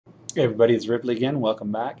Hey everybody, it's Ripley again.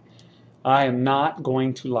 Welcome back. I am not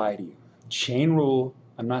going to lie to you. Chain rule,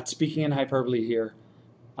 I'm not speaking in hyperbole here.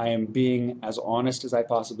 I am being as honest as I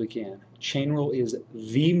possibly can. Chain rule is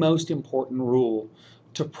the most important rule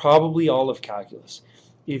to probably all of calculus.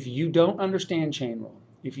 If you don't understand chain rule,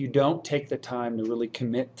 if you don't take the time to really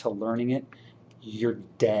commit to learning it, you're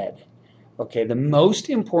dead. Okay, the most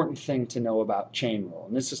important thing to know about chain rule,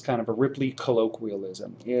 and this is kind of a Ripley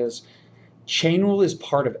colloquialism, is chain rule is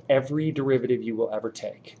part of every derivative you will ever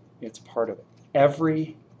take. It's part of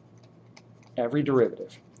every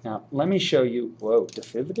derivative. Now, let me show you, whoa,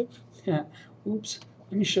 derivative? Oops.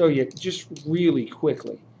 Let me show you just really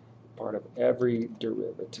quickly part of every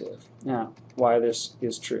derivative. Now, why this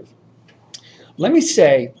is true. Let's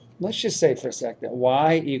just say for a sec that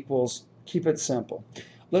y equals, keep it simple.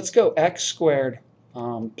 Let's go x squared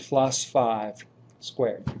plus 5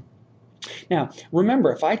 squared. Now,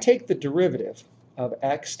 remember, if I take the derivative of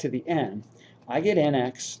x to the n, I get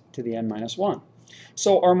nx to the n minus 1.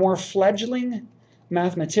 So our more fledgling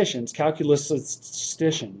mathematicians,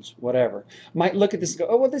 calculisticians, whatever, might look at this and go,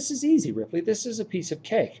 oh, well, this is easy, Ripley. This is a piece of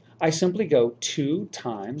cake. I simply go 2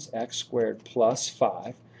 times x squared plus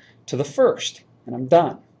 5 to the first, and I'm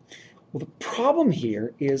done. Well, the problem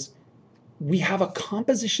here is we have a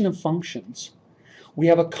composition of functions. We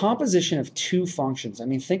have a composition of two functions. I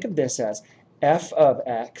mean, think of this as f of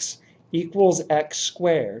x equals x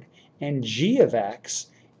squared and g of x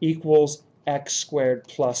equals x squared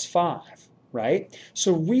plus 5, right?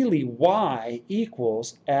 So really y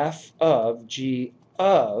equals f of g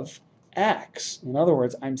of x. In other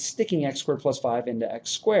words, I'm sticking x squared plus 5 into x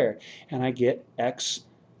squared, and I get x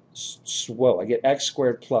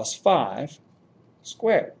squared plus 5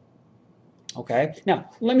 squared. Okay, now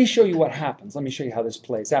let me show you what happens. Let me show you how this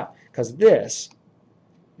plays out, because this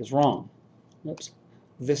is wrong. Oops,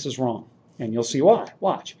 this is wrong, and you'll see why.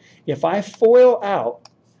 Watch. If I foil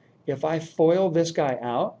this guy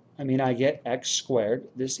out, I mean, I get x squared.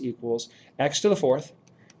 This equals x to the fourth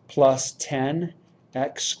plus 10x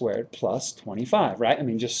squared plus 25, right? I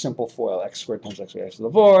mean, just simple FOIL, x squared times x squared, x to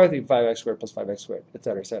the fourth, 5x squared plus 5x squared,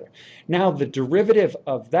 etc., etc. Now, the derivative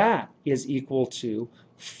of that is equal to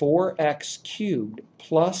 4x cubed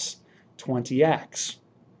plus 20x,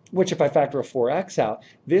 which if I factor a 4x out,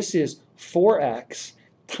 this is 4x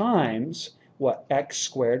times, what, x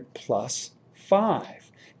squared plus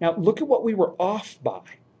 5. Now, look at what we were off by.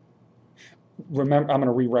 Remember, I'm going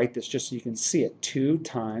to rewrite this just so you can see it. 2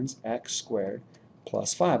 times x squared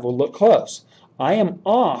plus 5. Well, look close. I am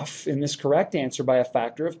off in this correct answer by a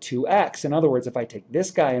factor of 2x. In other words, if I take this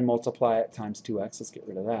guy and multiply it times 2x, let's get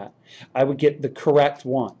rid of that, I would get the correct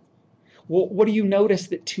one. Well, what do you notice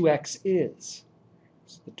that 2x is?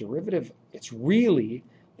 It's the derivative. It's really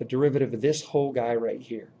the derivative of this whole guy right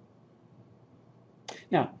here.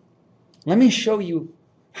 Now, let me show you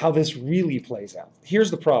how this really plays out. Here's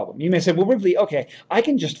the problem. You may say, well, Ripley, okay, I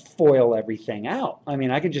can just FOIL everything out. I mean,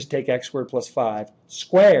 I could just take x squared plus 5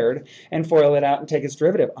 squared and FOIL it out and take its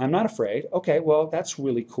derivative. I'm not afraid. Okay, well, that's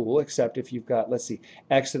really cool, except if you've got, let's see,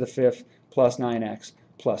 x to the 5th plus 9x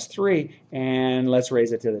plus 3, and let's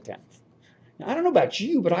raise it to the 10th. Now, I don't know about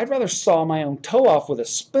you, but I'd rather saw my own toe off with a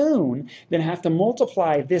spoon than have to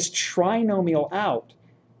multiply this trinomial out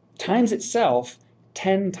times itself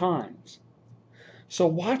 10 times. So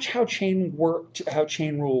watch how chain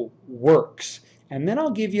rule works, and then I'll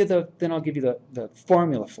give you the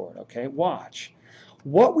formula for it. Okay, watch.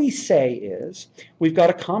 What we say is we've got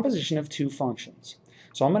a composition of two functions.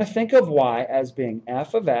 So I'm going to think of y as being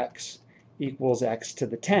f of x equals x to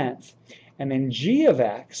the 10th, and then g of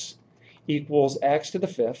x equals x to the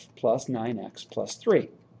 5th plus 9x plus 3.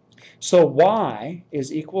 So y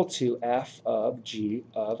is equal to f of g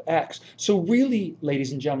of x. So really,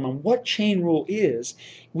 ladies and gentlemen, what chain rule is,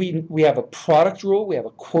 we have a product rule, we have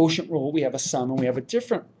a quotient rule, we have a sum, and we have a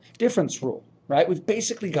difference rule, right? We've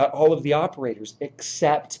basically got all of the operators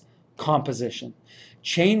except composition.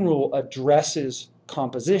 Chain rule addresses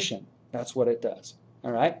composition. That's what it does.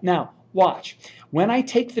 All right? Now, watch. When I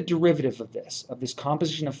take the derivative of this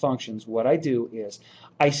composition of functions, what I do is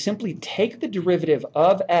I simply take the derivative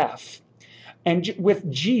of f, and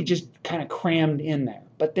with g just kind of crammed in there.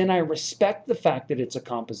 But then I respect the fact that it's a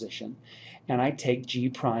composition, and I take g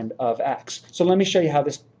primed of x. So let me show you how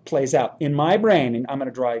this plays out. In my brain, and I'm going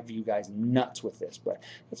to drive you guys nuts with this, but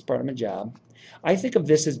that's part of my job, I think of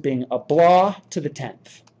this as being a blah to the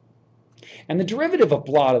 10th. And the derivative of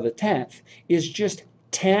blah to the 10th is just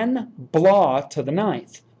 10 blah to the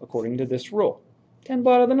 9th, according to this rule. 10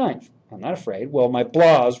 blah to the 9th. I'm not afraid. Well, my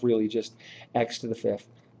blah is really just x to the 5th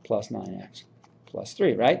plus 9x plus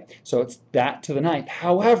 3, right? So it's that to the 9th.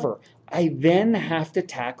 However, I then have to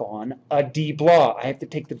tack on a d blah. I have to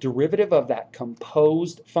take the derivative of that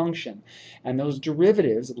composed function. And those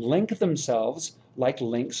derivatives link themselves like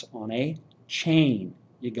links on a chain.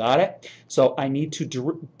 You got it? So I need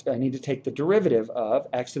to take the derivative of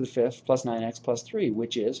x to the fifth plus 9x plus 3,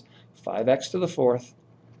 which is 5x to the fourth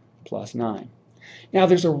plus 9. Now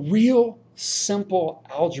there's a real simple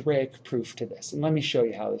algebraic proof to this, and let me show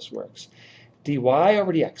you how this works. dy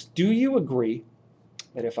over dx. Do you agree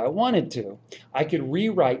that if I wanted to, I could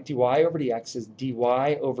rewrite dy over dx as dy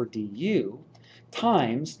over du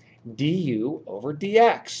times du over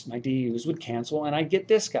dx? My du's would cancel and I'd get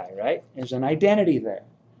this guy, right? There's an identity there.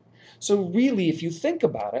 So really, if you think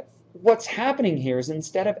about it, what's happening here is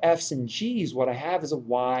instead of f's and g's, what I have is a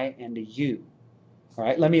y and a u. All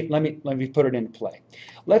right, let me put it into play.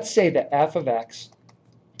 Let's say that f of x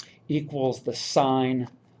equals the sine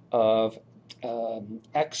of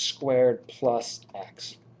x squared plus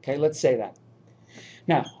x. Okay, let's say that.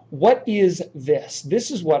 Now, what is this? This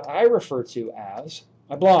is what I refer to as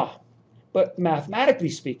my blah. But mathematically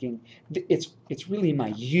speaking, it's really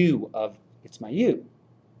my u of, it's my u.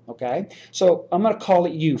 Okay, so I'm going to call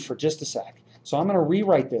it u for just a sec. So I'm going to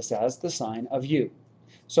rewrite this as the sine of u.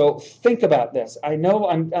 So think about this. I know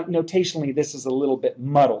notationally this is a little bit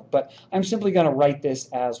muddled, but I'm simply going to write this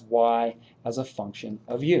as y as a function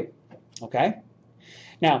of u. Okay?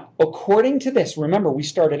 Now, according to this, remember we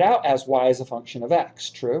started out as y as a function of x,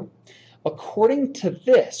 true? According to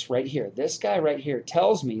this right here, this guy right here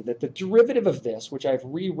tells me that the derivative of this, which I've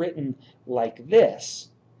rewritten like this,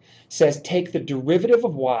 says take the derivative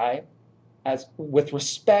of y as with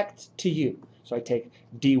respect to u. So I take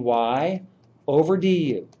dy over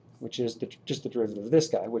du, which is just the derivative of this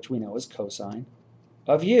guy, which we know is cosine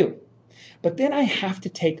of u. But then I have to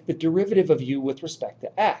take the derivative of u with respect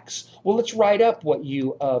to x. Well, let's write up what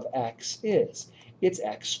u of x is. It's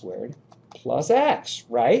x squared plus x,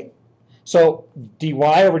 right? So dy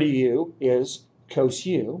over du is cos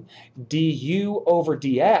u. Du over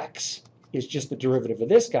dx is just the derivative of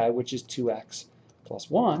this guy, which is 2x plus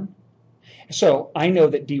 1. So I know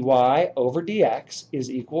that dy over dx is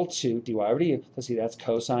equal to dy over du. Let's see, that's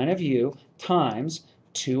cosine of u times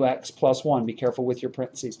 2x plus 1. Be careful with your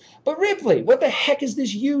parentheses. But Ripley, what the heck is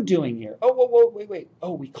this u doing here? Oh, whoa, wait.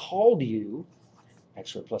 Oh, we called u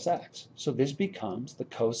x squared plus x. So this becomes the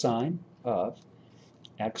cosine of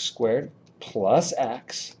x squared plus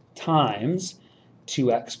x times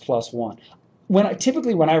 2x plus 1.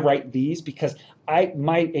 Typically when I write these, because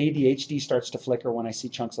my ADHD starts to flicker when I see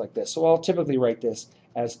chunks like this, so I'll typically write this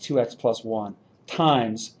as 2x plus 1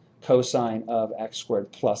 times cosine of x squared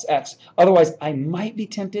plus x. Otherwise, I might be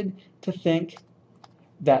tempted to think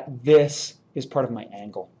that this is part of my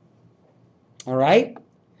angle. All right?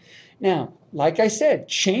 Now, like I said,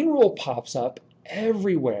 chain rule pops up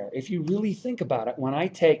everywhere. If you really think about it, when I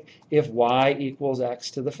take if y equals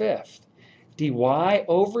x to the fifth, dy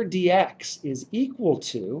over dx is equal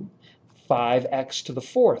to 5x to the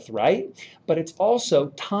fourth, right? But it's also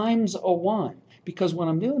times a 1, because what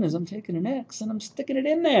I'm doing is I'm taking an x and I'm sticking it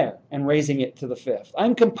in there and raising it to the fifth.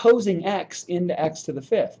 I'm composing x into x to the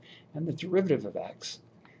fifth, and the derivative of x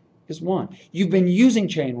is 1. You've been using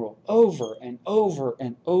chain rule over and over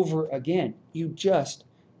and over again. You just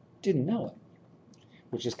didn't know it,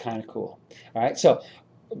 which is kind of cool. All right, so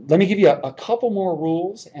let me give you a couple more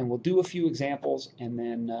rules, and we'll do a few examples, and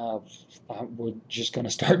then we're just going to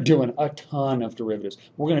start doing a ton of derivatives.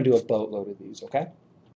 We're going to do a boatload of these, okay?